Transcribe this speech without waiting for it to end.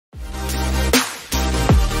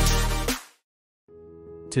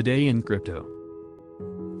Today in crypto.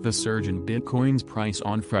 The surge in Bitcoin's price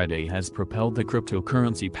on Friday has propelled the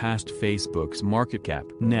cryptocurrency past Facebook's market cap.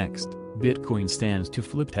 Next, Bitcoin stands to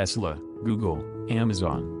flip Tesla, Google,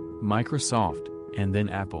 Amazon, Microsoft, and then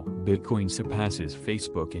Apple. Bitcoin surpasses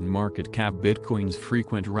Facebook in market cap. Bitcoin's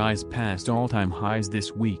frequent rise past all-time highs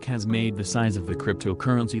this week has made the size of the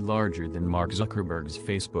cryptocurrency larger than Mark Zuckerberg's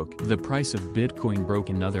Facebook. The price of Bitcoin broke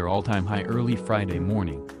another all-time high early Friday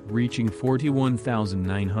morning, reaching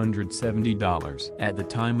 $41,970. At the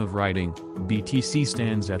time of writing, BTC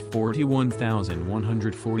stands at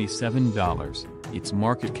 $41,147. Its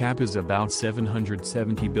market cap is about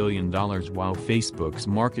 $770 billion, while Facebook's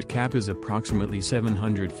market cap is approximately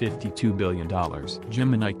 $752 billion.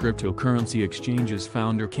 Gemini Cryptocurrency Exchange's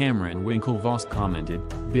founder Cameron Winklevoss commented,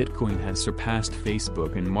 "Bitcoin has surpassed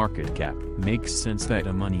Facebook in market cap. Makes sense that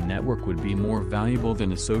a money network would be more valuable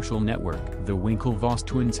than a social network." The Winklevoss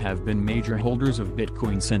twins have been major holders of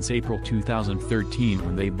Bitcoin since April 2013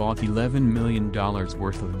 when they bought $11 million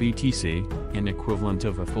worth of BTC, an equivalent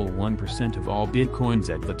of a full 1% of all Bitcoins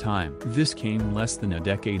at the time. This came less than a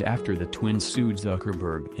decade after the twins sued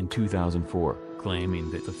Zuckerberg in 2004, claiming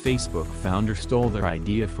that the Facebook founder stole their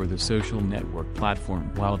idea for the social network platform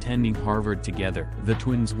while attending Harvard together. The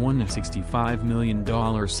twins won a $65 million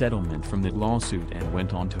settlement from the lawsuit and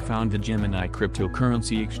went on to found the Gemini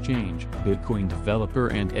Cryptocurrency Exchange. Bitcoin developer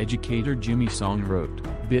and educator Jimmy Song wrote,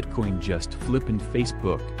 "Bitcoin just flipping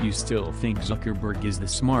Facebook. You still think Zuckerberg is the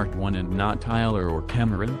smart one and not Tyler or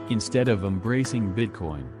Cameron? Instead of embracing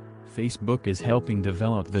Bitcoin, Facebook is helping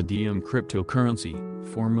develop the Diem cryptocurrency,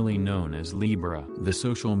 formerly known as Libra." The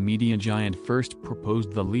social media giant first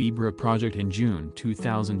proposed the Libra project in June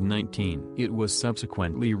 2019. It was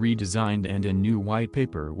subsequently redesigned and a new white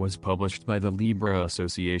paper was published by the Libra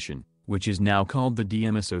Association, which is now called the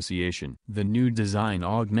Diem Association. The new design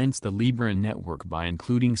augments the Libra network by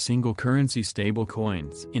including single-currency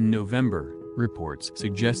stablecoins. In November, reports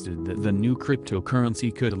suggested that the new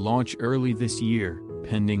cryptocurrency could launch early this year,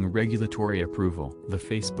 pending regulatory approval. The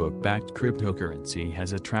Facebook-backed cryptocurrency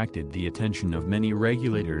has attracted the attention of many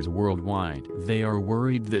regulators worldwide. They are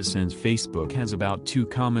worried that since Facebook has about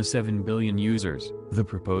 2.7 billion users, the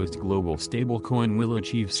proposed global stablecoin will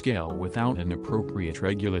achieve scale without an appropriate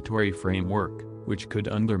regulatory framework, which could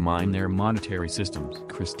undermine their monetary systems.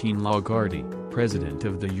 Christine Lagarde, president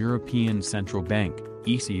of the European Central Bank,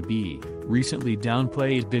 ECB, recently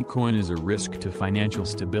downplayed Bitcoin as a risk to financial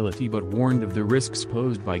stability but warned of the risks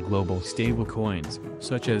posed by global stablecoins,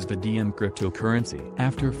 such as the Diem cryptocurrency.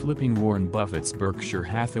 After flipping Warren Buffett's Berkshire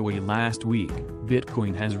Hathaway last week,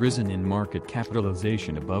 Bitcoin has risen in market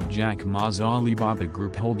capitalization above Jack Ma's Alibaba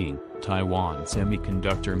Group Holding, Taiwan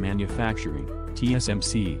Semiconductor Manufacturing,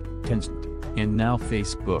 TSMC, Tencent, and now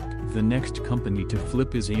Facebook. The next company to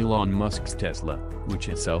flip is Elon Musk's Tesla, which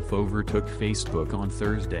itself overtook Facebook on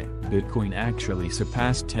Thursday. Bitcoin actually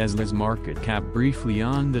surpassed Tesla's market cap briefly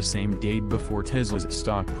on the same date before Tesla's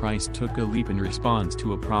stock price took a leap in response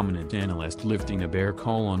to a prominent analyst lifting a bear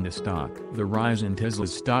call on the stock. The rise in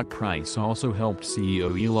Tesla's stock price also helped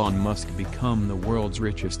CEO Elon Musk become the world's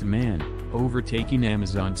richest man, overtaking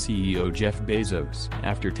Amazon CEO Jeff Bezos.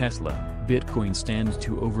 After Tesla, Bitcoin stands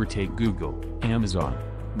to overtake Google, Amazon,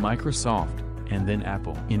 Microsoft, and then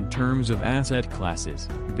Apple. In terms of asset classes,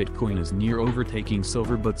 Bitcoin is near overtaking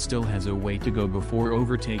silver but still has a way to go before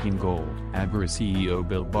overtaking gold. Abra CEO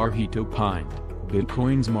Bill Barheet opined,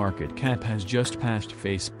 Bitcoin's market cap has just passed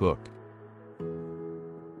Facebook.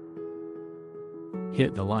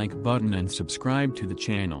 Hit the like button and subscribe to the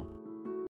channel.